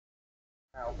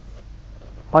help?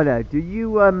 Hi there. Do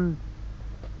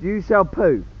you sell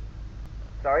poo?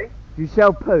 Sorry? Do you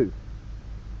sell poo?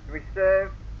 Do we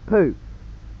serve Poo?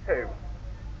 poo?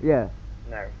 Yeah.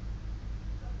 No.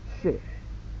 Shit.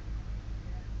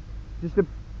 Just the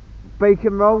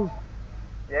bacon rolls?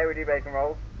 Yeah, we do bacon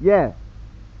rolls. Yeah.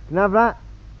 Can I have that?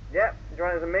 Yep. Do you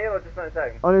want it as a meal or just on its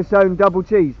own? On its own, double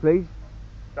cheese, please.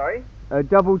 Sorry?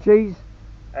 Double cheese?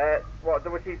 What,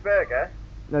 double cheeseburger?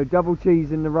 No, double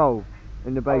cheese in the roll.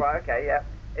 In the bacon. Alright, okay, yeah.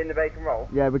 In the bacon roll?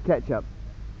 Yeah, with ketchup.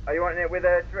 Are you wanting it with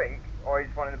a drink, or are you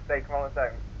just wanting the bacon roll on its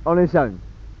own? On its own.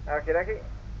 Okay, dokie.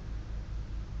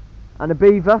 And a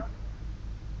beaver?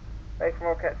 Bacon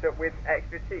roll ketchup with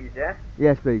extra cheese, yeah?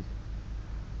 Yes, please.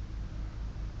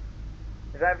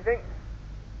 Is that everything?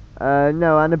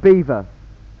 No, and a beaver.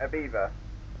 A beaver?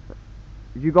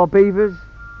 Have you got beavers?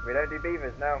 We don't do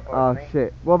beavers, no, Oh, unfortunately.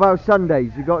 shit. What about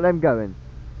Sundays? You got them going?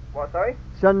 What, sorry?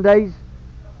 Sundays?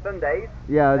 Sundays?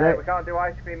 Yeah, No, we can't do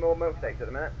ice cream or milkshakes at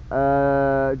the minute.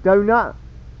 Donut?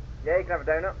 Yeah, you can have a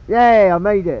donut. Yay, I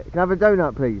made it. Can I have a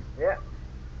donut, please? Yeah.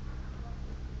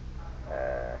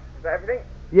 Is that everything?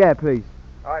 Yeah, please.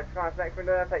 Alright, just come on, next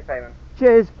window and take payment.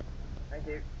 Cheers. Thank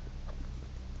you.